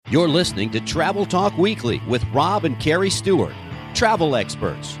You're listening to Travel Talk Weekly with Rob and Carrie Stewart, travel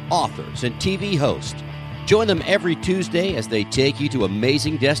experts, authors, and TV hosts. Join them every Tuesday as they take you to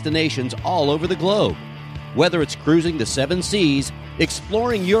amazing destinations all over the globe. Whether it's cruising the seven seas,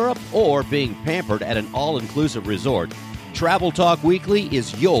 exploring Europe, or being pampered at an all-inclusive resort, Travel Talk Weekly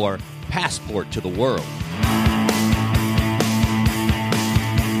is your passport to the world.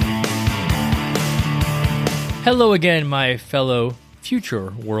 Hello again, my fellow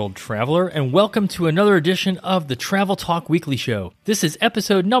future world traveler, and welcome to another edition of the Travel Talk Weekly Show. This is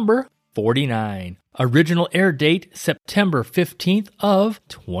episode number 49. Original air date September 15th of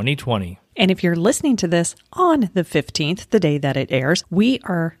 2020. And if you're listening to this on the 15th, the day that it airs, we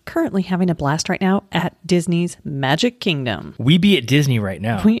are currently having a blast right now at Disney's Magic Kingdom. We be at Disney right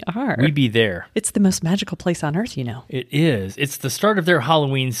now. We are. We be there. It's the most magical place on earth, you know. It is. It's the start of their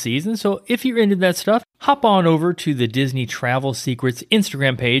Halloween season, so if you're into that stuff, hop on over to the Disney Travel Secrets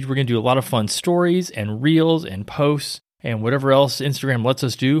Instagram page. We're going to do a lot of fun stories and reels and posts. And whatever else Instagram lets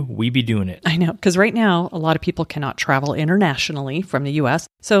us do, we be doing it. I know, because right now, a lot of people cannot travel internationally from the U.S.,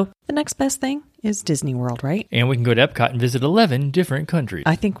 so the next best thing is Disney World, right? And we can go to Epcot and visit 11 different countries.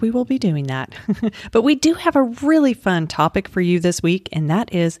 I think we will be doing that. But we do have a really fun topic for you this week, and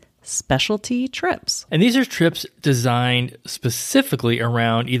that is specialty trips. And these are trips designed specifically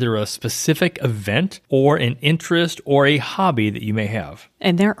around either a specific event or an interest or a hobby that you may have.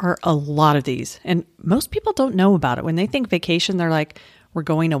 And there are a lot of these. And most people don't know about it. When they think vacation, they're like, we're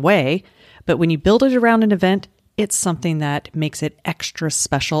going away. But when you build it around an event, it's something that makes it extra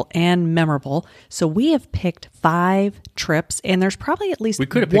special and memorable. So we have picked 5 trips, and there's probably at least we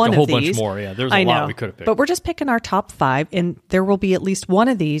could have picked one a whole of these. bunch more. Yeah, there's a lot we could have picked. But we're just picking our top 5, and there will be at least one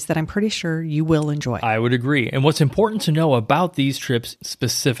of these that I'm pretty sure you will enjoy. I would agree. And what's important to know about these trips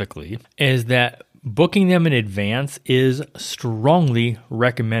specifically is that booking them in advance is strongly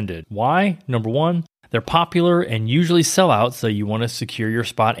recommended. Why? Number one, they're popular and usually sell out, so you want to secure your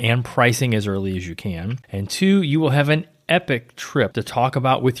spot and pricing as early as you can. And 2, you will have an epic trip to talk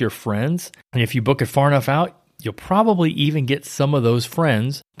about with your friends. And if you book it far enough out, you'll probably even get some of those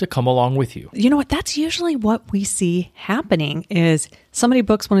friends to come along with you. You know what? That's usually what we see happening is somebody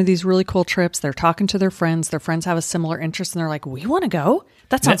books one of these really cool trips. They're talking to their friends have a similar interest, and they're like, we want to go.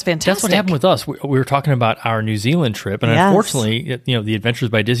 That sounds fantastic. That's what happened with us. We were talking about our New Zealand trip, and unfortunately, the Adventures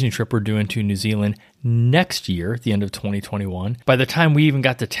by Disney trip we're doing to New Zealand next year, at the end of 2021. By the time we even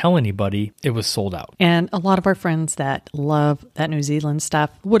got to tell anybody, it was sold out. And a lot of our friends that love that New Zealand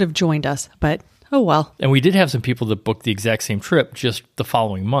stuff would have joined us, but oh well. And we did have some people that booked the exact same trip just the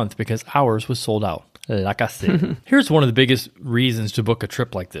following month because ours was sold out. Like I said, here's one of the biggest reasons to book a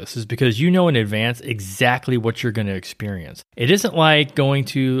trip like this is because you know in advance exactly what you're going to experience. It isn't like going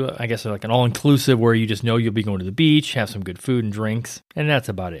to, I guess, like an all-inclusive where you just know you'll be going to the beach, have some good food and drinks, and that's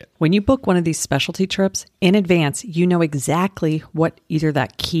about it. When you book one of these specialty trips in advance, you know exactly what either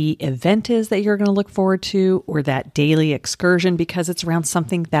that key event is that you're going to look forward to or that daily excursion because it's around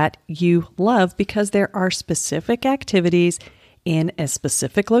something that you love because there are specific activities in a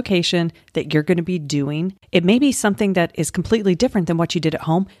specific location that you're going to be doing. It may be something that is completely different than what you did at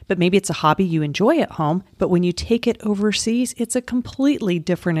home, but maybe it's a hobby you enjoy at home, but when you take it overseas, it's a completely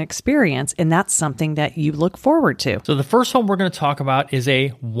different experience, and that's something that you look forward to. So the first one we're going to talk about is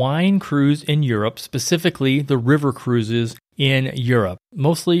a wine cruise in Europe, specifically the river cruises in Europe.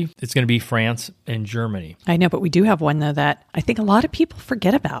 Mostly, it's going to be France and Germany. I know, but we do have one, though, that I think a lot of people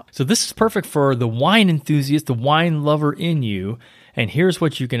forget about. So this is perfect for the wine enthusiast, the wine lover in you. And here's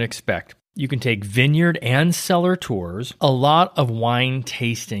what you can expect. You can take vineyard and cellar tours, a lot of wine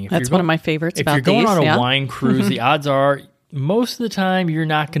tasting. That's one of my favorites about these. If you're going on a wine cruise, the odds are most of the time you're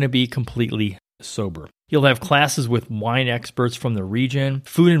not going to be completely sober. You'll have classes with wine experts from the region,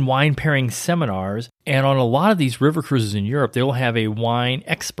 food and wine pairing seminars, and on a lot of these river cruises in Europe, they'll have a wine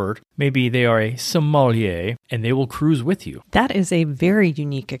expert. Maybe they are a sommelier, and they will cruise with you. That is a very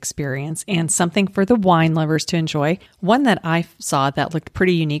unique experience and something for the wine lovers to enjoy. One that I saw that looked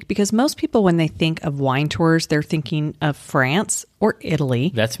pretty unique because most people, when they think of wine tours, they're thinking of France or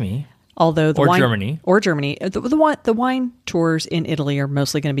Italy. That's me. Although Germany. The wine tours in Italy are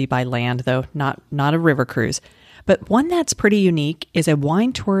mostly going to be by land, though, not a river cruise. But one that's pretty unique is a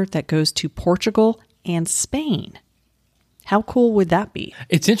wine tour that goes to Portugal and Spain. How cool would that be?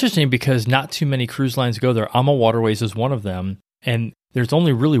 It's interesting because not too many cruise lines go there. AMA Waterways is one of them, and there's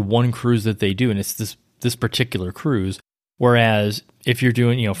only really one cruise that they do, and it's this particular cruise. Whereas if you're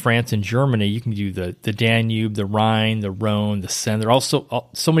doing, France and Germany, you can do the Danube, the Rhine, the Rhone, the Seine. There are also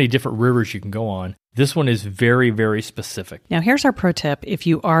so many different rivers you can go on. This one is very, very specific. Now, here's our pro tip. If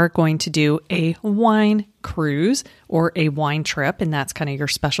you are going to do a wine cruise or a wine trip, and that's kind of your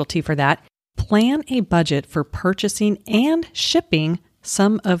specialty for that, plan a budget for purchasing and shipping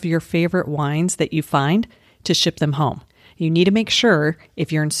some of your favorite wines that you find to ship them home. You need to make sure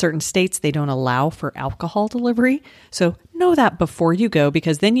if you're in certain states, they don't allow for alcohol delivery. So know that before you go,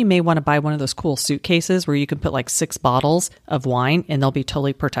 because then you may want to buy one of those cool suitcases where you can put like 6 bottles of wine and they'll be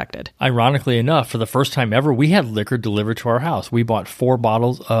totally protected. Ironically enough, for the first time ever, we had liquor delivered to our house. We bought 4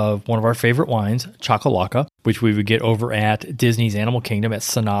 bottles of one of our favorite wines, Chakalaka, which we would get over at Disney's Animal Kingdom at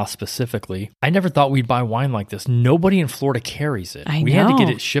Sanaa specifically. I never thought we'd buy wine like this. Nobody in Florida carries it. We had to get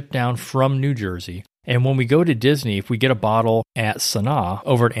it shipped down from New Jersey. And when we go to Disney, if we get a bottle at Sanaa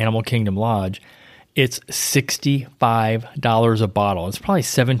over at Animal Kingdom Lodge, it's $65 a bottle. It's probably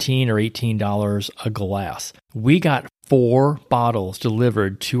 $17 or $18 a glass. We got 4 bottles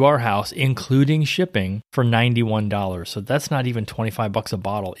delivered to our house, including shipping, for $91. So that's not even $25 a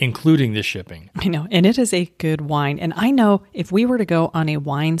bottle, including the shipping. I know, and it is a good wine. And I know if we were to go on a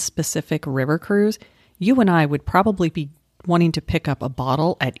wine-specific river cruise, you and I would probably be wanting to pick up a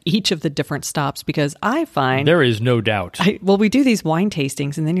bottle at each of the different stops, because I find... There is no doubt. We do these wine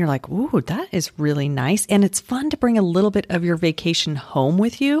tastings and then you're like, ooh, that is really nice. And it's fun to bring a little bit of your vacation home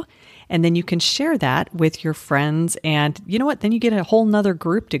with you. And then you can share that with your friends. And you know what? Then you get a whole nother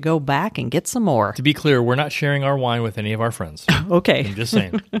group to go back and get some more. To be clear, we're not sharing our wine with any of our friends. Okay. I'm just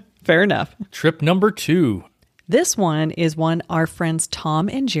saying. Fair enough. Trip number 2. This one is one our friends Tom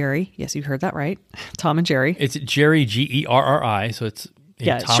and Jerry. Yes, you heard that right. Tom and Jerry. It's Jerry, Gerri. So it's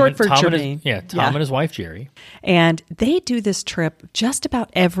Tom short for Jermaine. Tom and his wife, Jerry. And they do this trip just about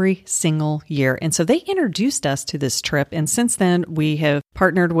every single year. And so they introduced us to this trip. And since then, we have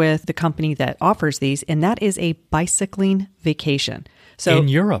partnered with the company that offers these, and that is a bicycling vacation. So in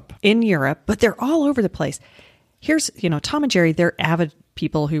Europe, but they're all over the place. Here's, Tom and Jerry, they're avid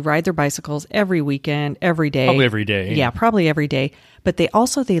people who ride their bicycles every weekend, every day. Probably every day. Yeah, probably every day. But they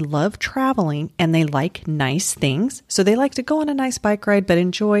love traveling and they like nice things. So they like to go on a nice bike ride, but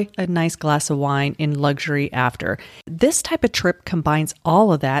enjoy a nice glass of wine in luxury after. This type of trip combines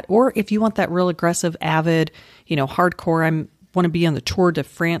all of that. Or if you want that real aggressive, avid, hardcore, I want to be on the Tour de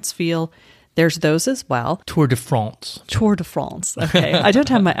France feel, there's those as well. Tour de France. Okay. I don't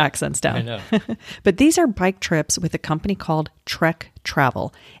have my accents down. I know. But these are bike trips with a company called Trek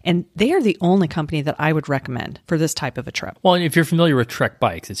Travel. And they are the only company that I would recommend for this type of a trip. Well, if you're familiar with Trek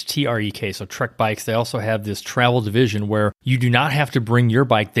Bikes, it's TREK. So Trek Bikes, they also have this travel division where you do not have to bring your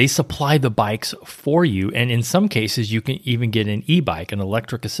bike. They supply the bikes for you. And in some cases, you can even get an e-bike, an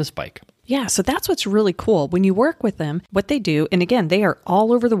electric assist bike. Yeah, so that's what's really cool. When you work with them, what they do, and again, they are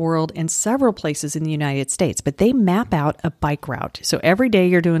all over the world in several places in the United States, but they map out a bike route. So every day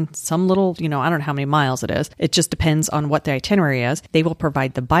you're doing some little, I don't know how many miles it is. It just depends on what the itinerary is. They will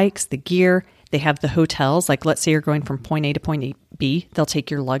provide the bikes, the gear. They have the hotels. Like, let's say you're going from point A to point B. They'll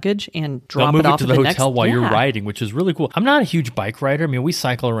take your luggage and drop it off to the hotel while you're riding, which is really cool. I'm not a huge bike rider. I mean, we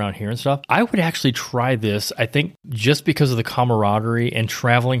cycle around here and stuff. I would actually try this, I think, just because of the camaraderie and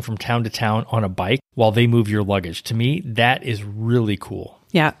traveling from town to town on a bike while they move your luggage. To me, that is really cool.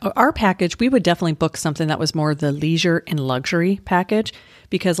 Yeah, our package, we would definitely book something that was more the leisure and luxury package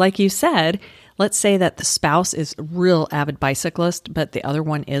because like you said, let's say that the spouse is a real avid bicyclist, but the other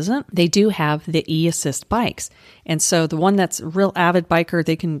one isn't. They do have the e-assist bikes. And so the one that's a real avid biker,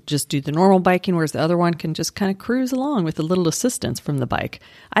 they can just do the normal biking, whereas the other one can just kind of cruise along with a little assistance from the bike.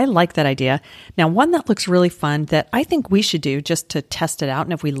 I like that idea. Now, one that looks really fun that I think we should do just to test it out,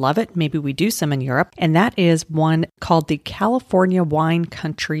 and if we love it, maybe we do some in Europe, and that is one called the California Wine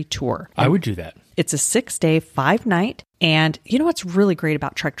Country Tour. I would do that. It's a 6-day, 5-night. And you know what's really great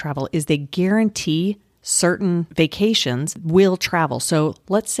about Trek Travel is they guarantee certain vacations will travel. So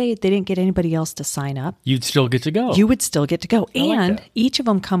let's say they didn't get anybody else to sign up. You'd still get to go. You would still get to go. And like each of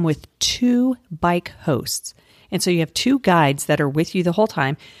them come with 2 bike hosts. And so you have 2 guides that are with you the whole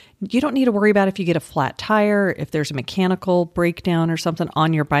time. You don't need to worry about if you get a flat tire, if there's a mechanical breakdown or something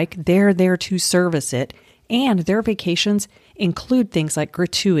on your bike. They're there to service it. And their vacations include things like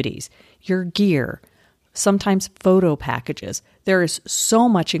gratuities, your gear, sometimes photo packages. There is so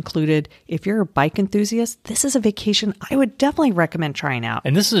much included. If you're a bike enthusiast, this is a vacation I would definitely recommend trying out.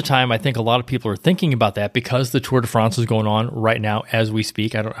 And this is a time I think a lot of people are thinking about that because the Tour de France is going on right now as we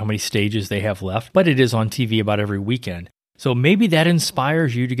speak. I don't know how many stages they have left, but it is on TV about every weekend. So maybe that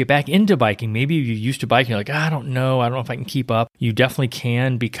inspires you to get back into biking. Maybe you used to biking, you're like, I don't know if I can keep up. You definitely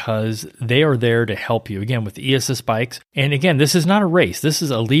can, because they are there to help you. Again, with the ESS bikes. And again, this is not a race. This is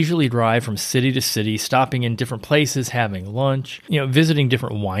a leisurely drive from city to city, stopping in different places, having lunch, visiting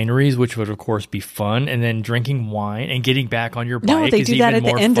different wineries, which would of course be fun, and then drinking wine and getting back on your bike. No, they is do even that at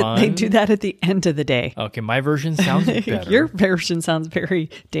more the end. fun. They do that at the end of the day. Okay, my version sounds better. Your version sounds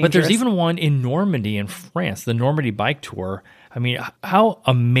very dangerous. But there's even one in Normandy in France, the Normandy Bike Tour. I mean, how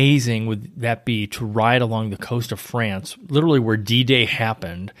amazing would that be to ride along the coast of France, literally where D-Day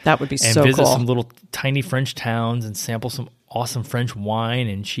happened? That would be so cool. And visit cool. some little tiny French towns and sample some awesome French wine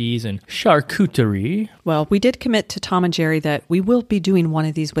and cheese and charcuterie. Well, we did commit to Tom and Jerry that we will be doing one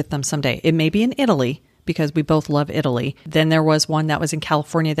of these with them someday. It may be in Italy, because we both love Italy. Then there was one that was in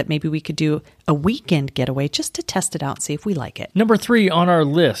California that maybe we could do a weekend getaway just to test it out and see if we like it. Number 3 on our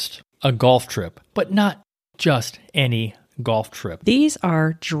list, a golf trip, but not just any golf trip. These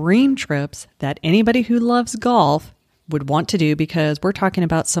are dream trips that anybody who loves golf would want to do, because we're talking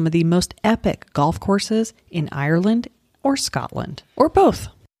about some of the most epic golf courses in Ireland or Scotland, or both.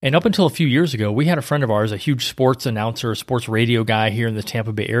 And up until a few years ago, we had a friend of ours, a huge sports announcer, sports radio guy here in the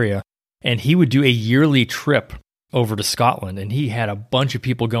Tampa Bay area, and he would do a yearly trip over to Scotland, and he had a bunch of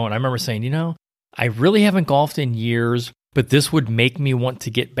people going. I remember saying, I really haven't golfed in years, but this would make me want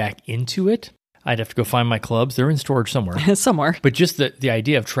to get back into it. I'd have to go find my clubs. They're in storage somewhere. Somewhere. But just the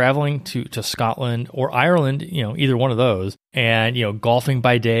idea of traveling to Scotland or Ireland, either one of those, and, golfing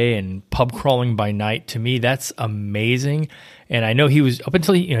by day and pub crawling by night, to me, that's amazing. And I know he was, up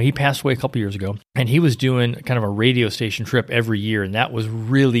until he passed away a couple years ago, and he was doing kind of a radio station trip every year, and that was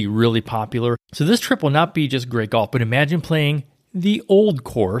really, really popular. So this trip will not be just great golf, but imagine playing the old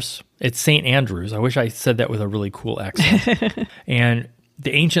course at St. Andrews. I wish I said that with a really cool accent. And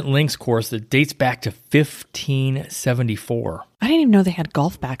the Ancient Links course that dates back to 1574. I didn't even know they had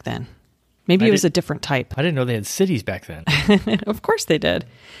golf back then. Maybe it was a different type. I didn't know they had cities back then. Of course they did.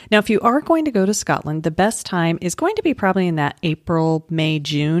 Now, if you are going to go to Scotland, the best time is going to be probably in that April, May,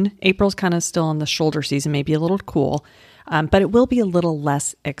 June. April's kind of still in the shoulder season, maybe a little cool, but it will be a little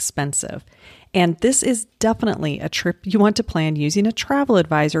less expensive. And this is definitely a trip you want to plan using a travel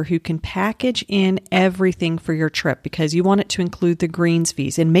advisor who can package in everything for your trip, because you want it to include the greens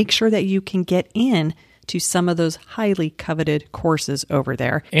fees and make sure that you can get in to some of those highly coveted courses over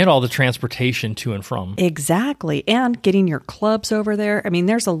there. And all the transportation to and from. Exactly. And getting your clubs over there. I mean,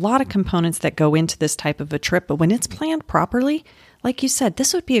 there's a lot of components that go into this type of a trip, but when it's planned properly, like you said,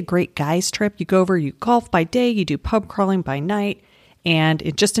 this would be a great guys trip. You go over, you golf by day, you do pub crawling by night,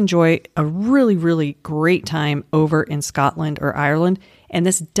 and just enjoy a really, really great time over in Scotland or Ireland. And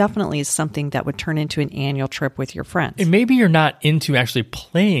this definitely is something that would turn into an annual trip with your friends. And maybe you're not into actually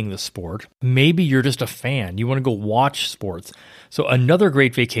playing the sport. Maybe you're just a fan. You want to go watch sports. So another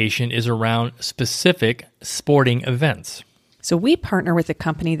great vacation is around specific sporting events. So we partner with a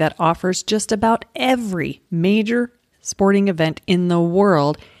company that offers just about every major sporting event in the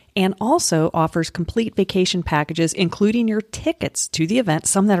world, and also offers complete vacation packages, including your tickets to the event,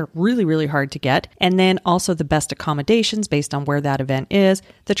 some that are really, really hard to get, and then also the best accommodations based on where that event is,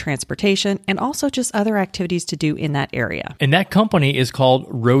 the transportation, and also just other activities to do in that area. And that company is called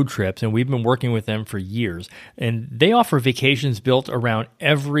Road Trips, and we've been working with them for years. And they offer vacations built around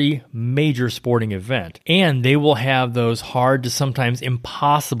every major sporting event, and they will have those hard to sometimes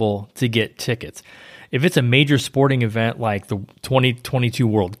impossible to get tickets. If it's a major sporting event like the 2022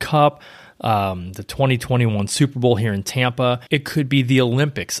 World Cup, the 2021 Super Bowl here in Tampa, it could be the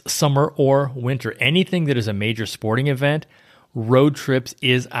Olympics, summer or winter. Anything that is a major sporting event, Road Trips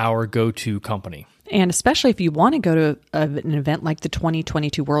is our go-to company. And especially if you want to go to an event like the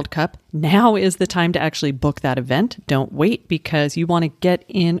 2022 World Cup, now is the time to actually book that event. Don't wait, because you want to get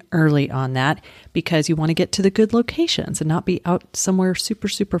in early on that, because you want to get to the good locations and not be out somewhere super,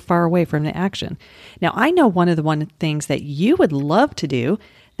 super far away from the action. Now, I know one of the things that you would love to do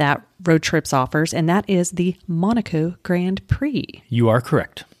that Road Trips offers, and that is the Monaco Grand Prix. You are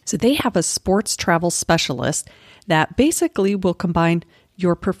correct. So they have a sports travel specialist that basically will combine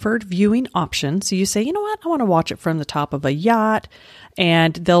your preferred viewing option. So you say, you know what, I want to watch it from the top of a yacht,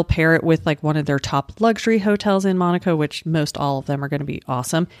 and they'll pair it with like one of their top luxury hotels in Monaco, which most all of them are going to be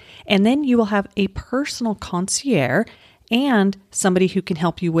awesome. And then you will have a personal concierge and somebody who can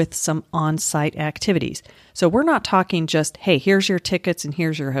help you with some on-site activities. So we're not talking just, hey, here's your tickets and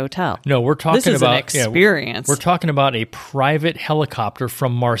here's your hotel. No, we're talking this is about an experience. We're talking about a private helicopter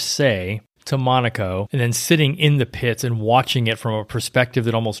from Marseille to Monaco and then sitting in the pits and watching it from a perspective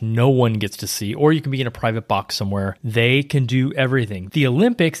that almost no one gets to see, or you can be in a private box somewhere. They can do everything. The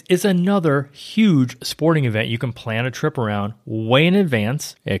Olympics is another huge sporting event you can plan a trip around way in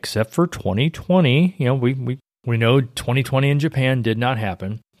advance, except for 2020. You know, we know 2020 in Japan did not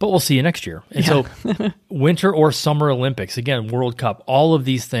happen, but we'll see you next year. And so Winter or Summer Olympics, again, World Cup, all of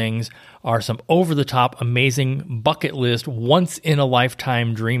these things are some over-the-top, amazing bucket list,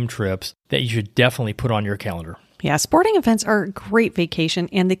 once-in-a-lifetime dream trips that you should definitely put on your calendar. Yeah, sporting events are a great vacation,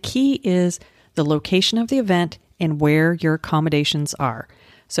 and the key is the location of the event and where your accommodations are.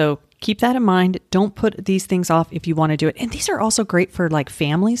 So keep that in mind. Don't put these things off if you want to do it. And these are also great for like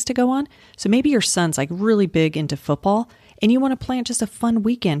families to go on. So maybe your son's like really big into football, and you want to plan just a fun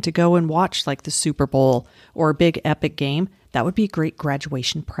weekend to go and watch like the Super Bowl or a big epic game. That would be a great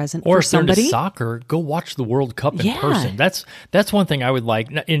graduation present or for somebody. Or if they're into soccer, go watch the World Cup in person. That's one thing I would like,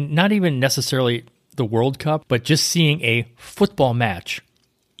 not even necessarily the World Cup, but just seeing a football match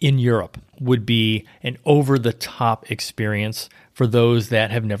in Europe would be an over-the-top experience for those that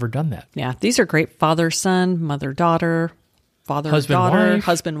have never done that. Yeah, these are great. Father-son, mother-daughter, father-daughter,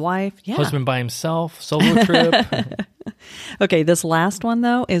 husband-wife. Yeah. Husband by himself, solo trip. Okay, this last one,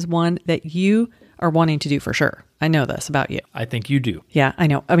 though, is one that you are wanting to do for sure. I know this about you. I think you do. Yeah, I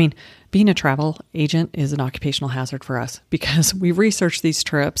know. I mean, being a travel agent is an occupational hazard for us because we research these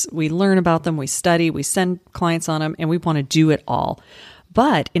trips, we learn about them, we study, we send clients on them, and we want to do it all.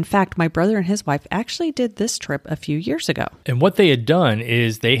 But in fact, my brother and his wife actually did this trip a few years ago. And what they had done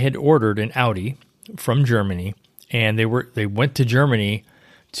is they had ordered an Audi from Germany, and they went to Germany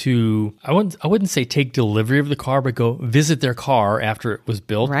to, I wouldn't say take delivery of the car, but go visit their car after it was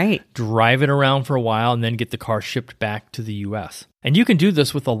built, right? Drive it around for a while, and then get the car shipped back to the U.S. And you can do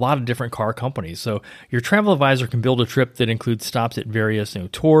this with a lot of different car companies. So your travel advisor can build a trip that includes stops at various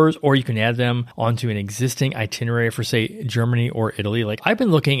tours, or you can add them onto an existing itinerary for, say, Germany or Italy. Like I've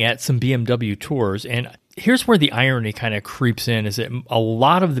been looking at some BMW tours, and here's where the irony kind of creeps in, is that a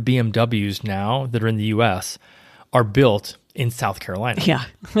lot of the BMWs now that are in the U.S. are built in South Carolina. Yeah.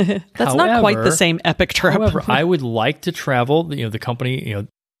 That's not quite the same epic trip. However, I would like to travel. The company,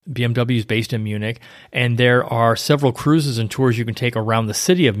 BMW is based in Munich, and there are several cruises and tours you can take around the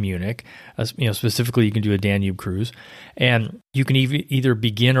city of Munich. Specifically, you can do a Danube cruise, and you can either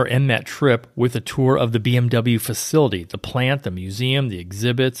begin or end that trip with a tour of the BMW facility, the plant, the museum, the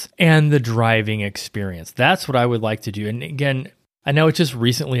exhibits, and the driving experience. That's what I would like to do. And again, I know it's just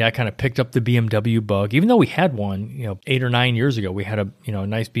recently I kind of picked up the BMW bug, even though we had one, 8 or 9 years ago. We had a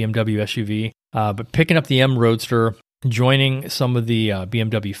nice BMW SUV, but picking up the M Roadster, joining some of the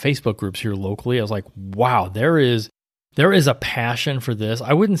BMW Facebook groups here locally, I was like, wow, there is a passion for this.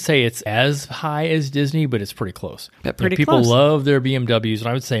 I wouldn't say it's as high as Disney, but it's pretty close. But pretty people close. love their BMWs, and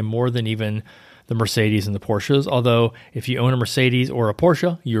I would say more than even the Mercedes and the Porsches. Although if you own a Mercedes or a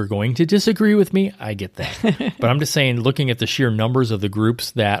Porsche, you're going to disagree with me. I get that. But I'm just saying, looking at the sheer numbers of the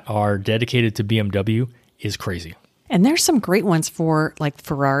groups that are dedicated to BMW is crazy. And there's some great ones for like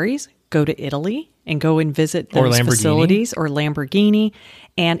Ferraris. Go to Italy and go and visit those facilities, or Lamborghini.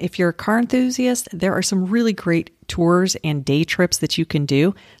 And if you're a car enthusiast, there are some really great tours and day trips that you can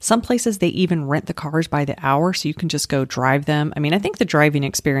do. Some places, they even rent the cars by the hour, so you can just go drive them. I mean, I think the driving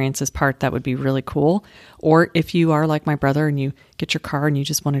experience is part that would be really cool. Or if you are like my brother and you get your car and you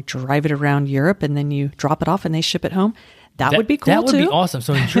just want to drive it around Europe and then you drop it off and they ship it home, that would be cool too. That would be awesome.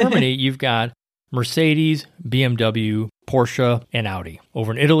 So in Germany, you've got Mercedes, BMW, Porsche, and Audi.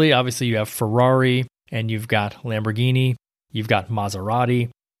 Over in Italy, obviously you have Ferrari, and you've got Lamborghini, you've got Maserati.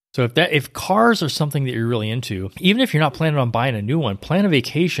 So if cars are something that you're really into, even if you're not planning on buying a new one, plan a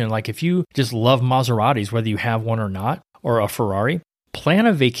vacation. Like if you just love Maseratis, whether you have one or not, or a Ferrari, plan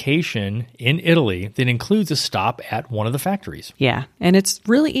a vacation in Italy that includes a stop at one of the factories. Yeah, and it's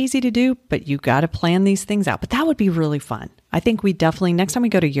really easy to do, but you got to plan these things out. But that would be really fun. I think we definitely, next time we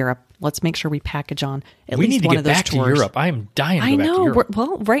go to Europe, let's make sure we package on at least one of those tours. We need to get back to Europe. I am dying to go back to Europe.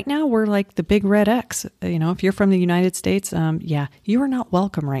 Well, right now we're like the big red X. If you're from the United States, you are not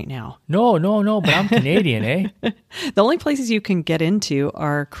welcome right now. No, but I'm Canadian, eh? The only places you can get into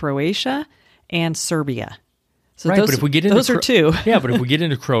are Croatia and Serbia. So right, but if we get into those are two. Yeah, but if we get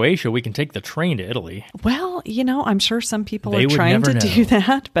into Croatia, we can take the train to Italy. Well, I'm sure some people are trying to do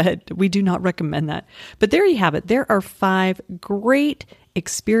that, but we do not recommend that. But there you have it. There are 5 great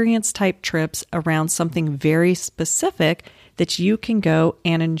experience type trips around something very specific that you can go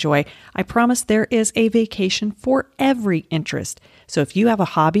and enjoy. I promise there is a vacation for every interest. So if you have a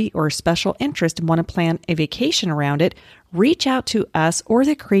hobby or a special interest and want to plan a vacation around it, reach out to us or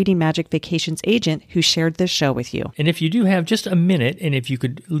the Creating Magic Vacations agent who shared this show with you. And if you do have just a minute, and if you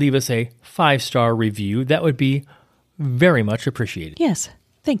could leave us a 5-star review, that would be very much appreciated. Yes,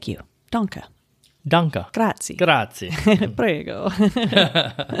 thank you. Danke. Danke. Grazie. Grazie. Prego.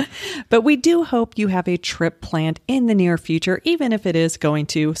 But we do hope you have a trip planned in the near future, even if it is going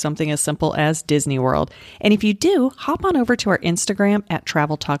to something as simple as Disney World. And if you do, hop on over to our Instagram at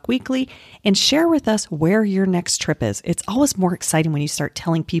Travel Talk Weekly and share with us where your next trip is. It's always more exciting when you start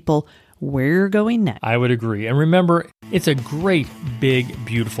telling people where you're going next. I would agree. And remember, it's a great, big,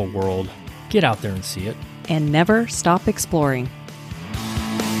 beautiful world. Get out there and see it. And never stop exploring.